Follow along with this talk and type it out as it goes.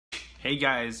Hey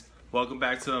guys, welcome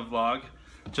back to the vlog.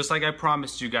 Just like I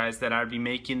promised you guys that I'd be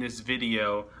making this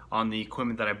video on the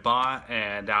equipment that I bought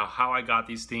and how I got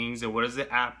these things and what is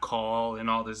the app called and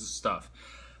all this stuff.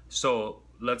 So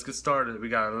let's get started. We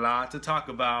got a lot to talk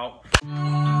about. You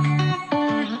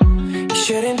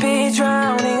shouldn't be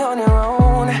drowning on your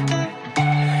own.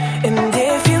 And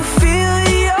if you feel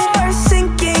you're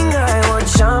sinking, I will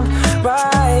jump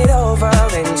right over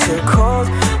into cold,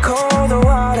 cold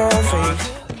water for you.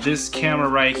 This camera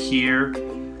right here,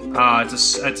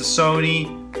 it's a Sony.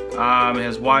 It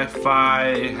has Wi-Fi,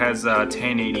 it has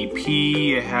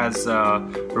 1080p, it has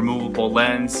removable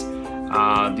lens,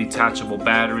 detachable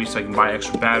battery, so I can buy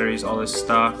extra batteries, all this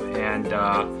stuff, and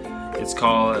it's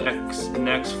called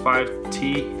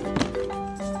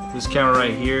X5T. This camera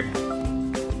right here.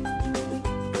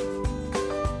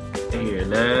 Here,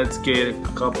 let's get it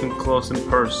up and close and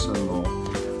personal.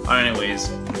 Anyways,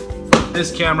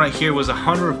 this camera right here was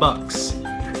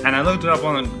 $100, and I looked it up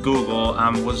on Google. I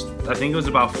think it was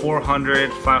about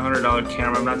 $400-$500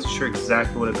 camera. I'm not too sure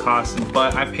exactly what it cost,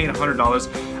 but I paid $100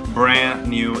 brand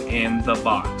new in the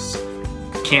box.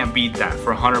 Can't beat that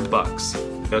for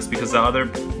 $100. That's because the other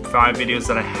 5 videos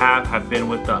that I have been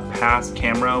with the past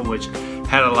camera, which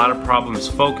had a lot of problems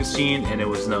focusing, and it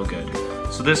was no good.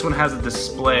 So this one has a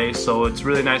display, so it's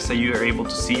really nice that you are able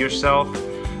to see yourself.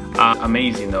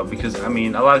 Amazing though, because I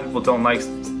mean a lot of people don't like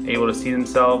able to see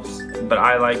themselves, but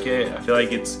I like it. I feel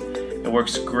like it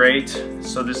works great.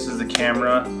 So this is the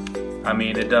camera. I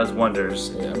mean, it does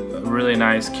wonders. Yeah, a really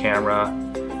nice camera.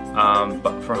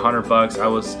 But for $100, I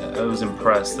was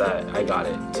impressed that I got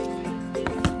it.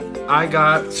 I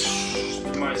got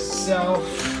myself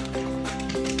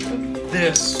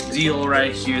this deal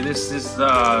right here. This is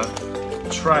the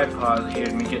tripod here.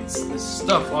 Let me get this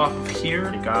stuff off of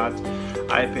here.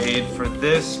 I paid for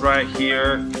this right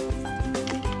here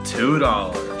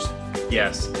 $2.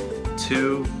 Yes,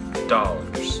 $2.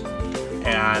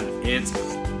 And it's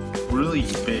really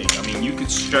big. I mean, you could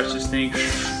stretch this thing.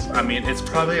 I mean, it's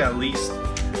probably at least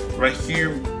right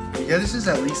here. Yeah, this is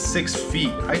at least 6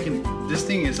 feet. This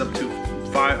thing is up to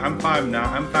 5. I'm 5'9".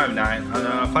 I'm 5'9".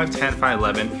 5'10",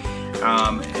 5'11".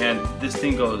 And this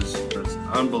thing goes, it's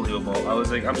unbelievable. I was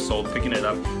like, I'm sold, picking it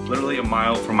up literally a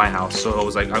mile from my house. So I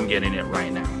was like, I'm getting it right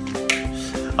now.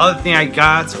 Other thing I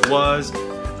got was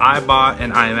I bought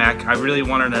an iMac. I really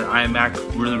wanted an iMac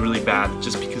really bad,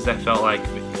 just because I felt like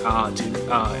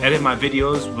to edit my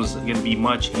videos was gonna be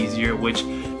much easier, which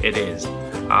it is.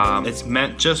 It's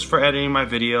meant just for editing my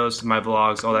videos, my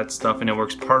vlogs, all that stuff, and it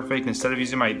works perfect. Instead of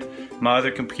using my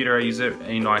other computer, I use it.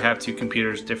 You know, I have 2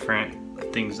 computers, different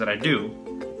things that I do,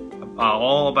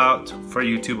 all about for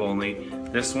YouTube only.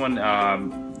 This one,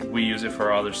 we use it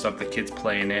for other stuff. The kids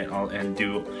play in it and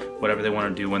do whatever they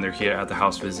want to do when they're here at the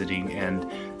house visiting, and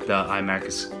the iMac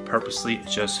is purposely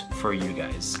just for you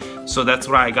guys. So that's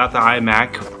why I got the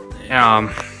iMac.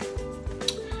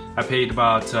 I paid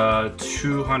about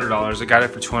 $200. I got it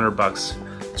for $200.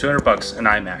 $200 an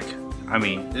iMac. I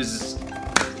mean,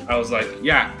 I was like,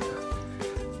 yeah,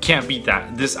 can't beat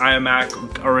that. This iMac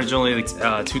originally, like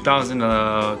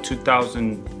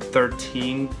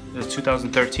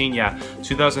 2013, yeah,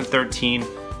 2013.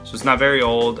 So it's not very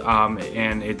old,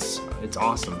 and it's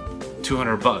awesome.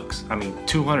 $200. I mean,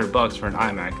 $200 for an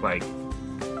iMac. Like,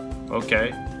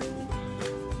 okay.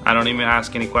 I don't even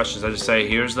ask any questions. I just say,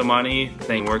 here's the money.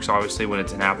 Thing works. Obviously, when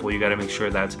it's an Apple, you got to make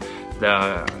sure that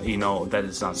that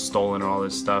it's not stolen or all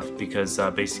this stuff, because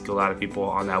basically a lot of people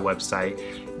on that website,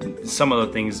 some of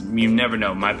the things you never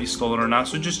know, might be stolen or not.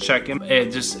 So just check them.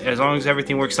 Just as long as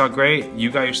everything works out great, you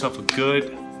got yourself a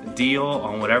good deal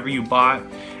on whatever you bought,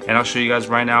 and I'll show you guys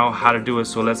right now how to do it.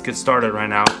 So let's get started right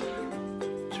now.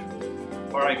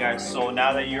 Alright guys, so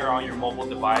now that you're on your mobile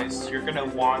device, you're gonna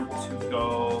want to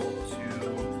go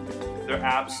to their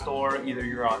app store. Either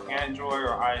you're on Android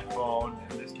or iPhone.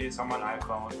 In this case, I'm on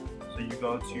iPhone. So you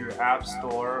go to your app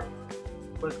store,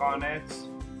 click on it.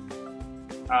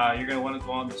 You're gonna want to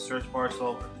go on the search bar.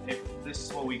 So if this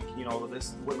is what this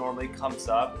is what normally comes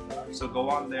up. So go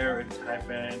on there and type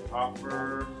in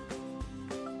offer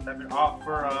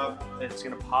up. It's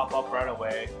gonna pop up right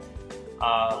away.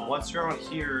 Once you're on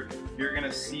here, you're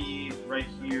gonna see right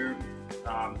here.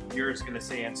 Yours gonna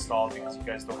say installed, because you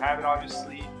guys don't have it,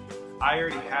 obviously. I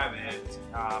already have it,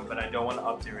 but I don't want to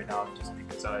update right now, just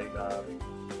because I'm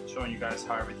showing you guys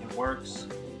how everything works.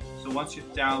 So once you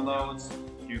download,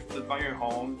 you click on your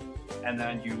home, and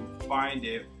then you find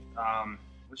it.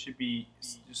 It should be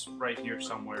just right here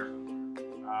somewhere.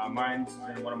 Mine's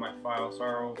in one of my files.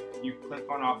 So you click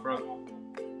on offer up.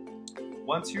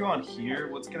 Once you're on here,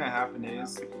 what's gonna happen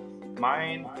is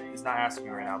mine is not asking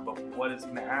you right now, but what it's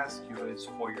gonna ask you is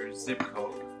for your zip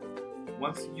code.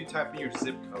 Once you type in your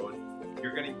zip code,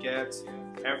 you're gonna get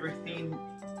everything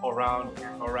around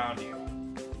you.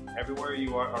 Everywhere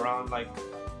you are around, like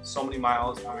so many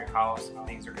miles from your house,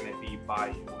 things are gonna be by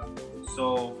you.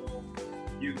 So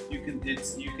you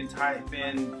can type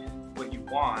in what you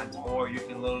want, or you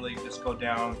can literally just go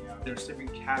down. There's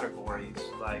different categories,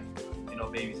 like, you know,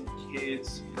 babies and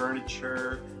kids,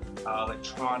 furniture,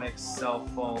 electronics, cell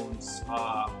phones,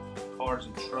 cars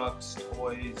and trucks,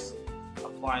 toys,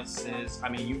 appliances. I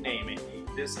mean, you name it.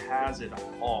 This has it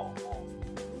all.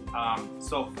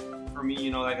 So for me,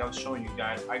 you know, like I was showing you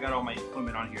guys, I got all my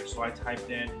equipment on here. So I typed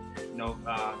in, you know,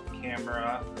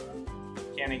 camera,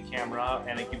 Canon camera,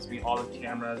 and it gives me all the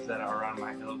cameras that are around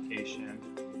my location.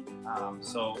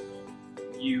 So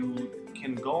you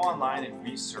can go online and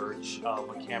research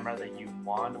what camera that you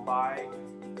want to buy,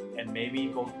 and maybe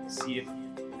go see if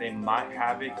they might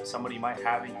have it. Somebody might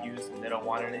have it used and they don't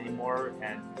want it anymore,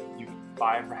 and you can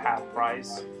buy it for half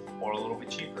price or a little bit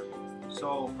cheaper.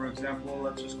 So for example,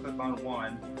 let's just click on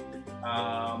one.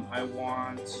 I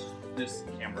want this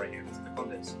camera here. Let's click on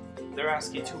this. They're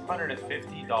asking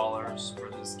 $250 for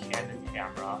this Canon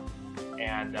camera,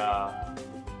 and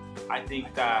I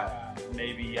think that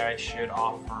maybe I should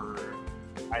offer,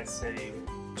 I'd say,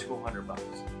 200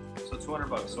 bucks. So 200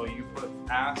 bucks. So you put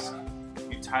ask,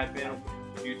 you type in,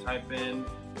 would you take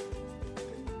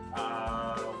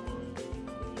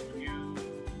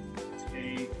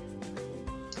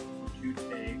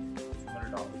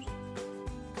 $200?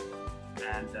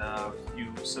 And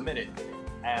you submit it.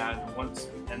 And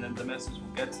then the message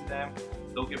will get to them.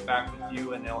 They'll get back with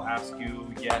you and they'll ask you,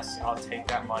 yes, I'll take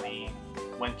that money.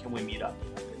 When can we meet up?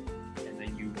 And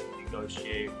then you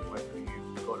negotiate whether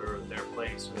you go to their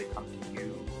place or they come to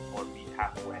you, or meet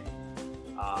halfway.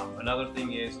 Another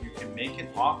thing is you can make an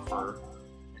offer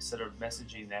instead of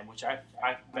messaging them, which I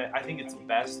think it's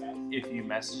best if you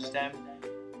message them,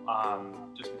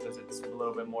 just because it's a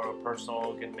little bit more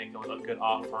personal. You can make a good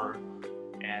offer,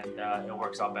 and it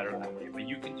works out better that way. But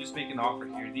you can just make an offer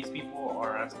here. These people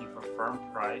are asking for firm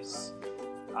price.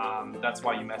 That's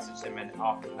why you message them and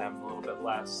offer them a little bit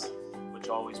less, which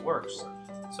always works.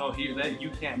 So here, that you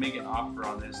can't make an offer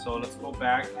on this. So let's go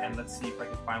back and let's see if I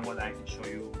can find one that I can show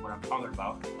you what I'm talking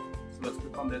about. So let's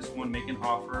click on this one, make an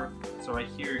offer. So right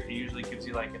here, it usually gives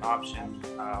you like an option.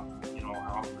 You know, I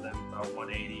offer them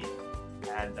 180,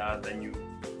 and then you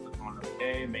click on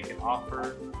OK, make an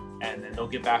offer, and then they'll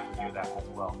get back with you that as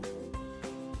well.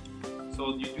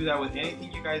 So you do that with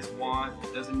anything you guys want.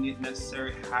 It doesn't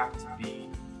necessarily have to be,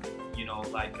 you know,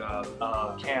 like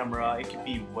a camera. It could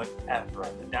be whatever,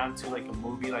 down to like a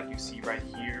movie like you see right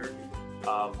here.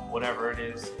 Whatever it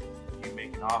is, you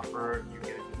make an offer, you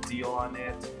get a good deal on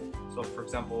it. So for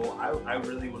example, I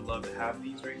really would love to have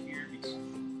these right here.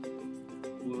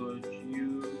 Would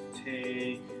you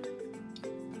take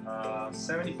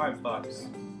 75 bucks?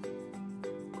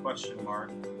 Question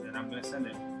mark, and I'm gonna send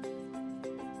it.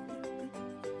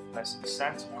 Nice and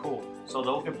sent. Cool. So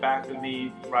they'll get back with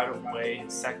me right away in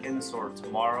seconds or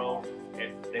tomorrow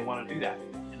if they want to do that.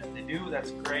 And if they do,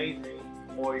 that's great.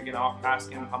 Or you can ask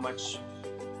them how much.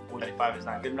 75 is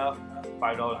not good enough.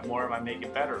 $5 more might make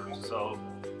it better. So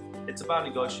it's about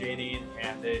negotiating,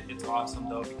 and it's awesome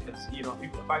though, because you know,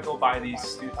 if I go buy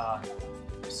these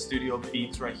studio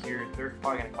beats right here, they're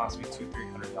probably gonna cost me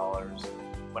 $200-300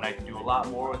 when I can do a lot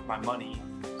more with my money.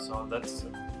 So that's,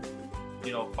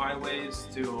 you know, find ways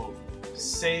to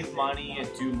save money and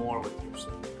do more with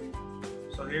yourself.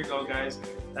 So here you go, guys.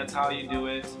 That's how you do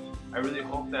it. I really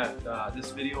hope that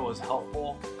this video was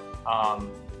helpful.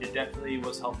 It definitely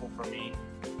was helpful for me.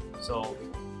 So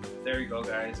there you go,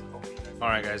 guys.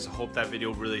 Alright guys, I hope that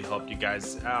video really helped you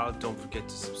guys out. Don't forget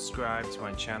to subscribe to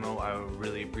my channel. I would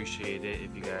really appreciate it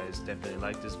if you guys definitely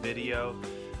like this video.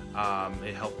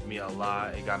 It helped me a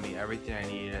lot. It got me everything I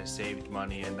needed. I saved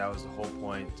money, and that was the whole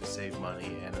point, to save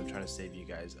money, and I'm trying to save you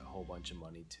guys a whole bunch of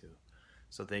money too.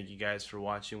 So thank you guys for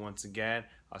watching once again.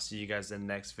 I'll see you guys in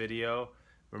the next video.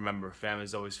 Remember, family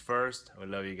is always first. I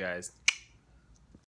love you guys.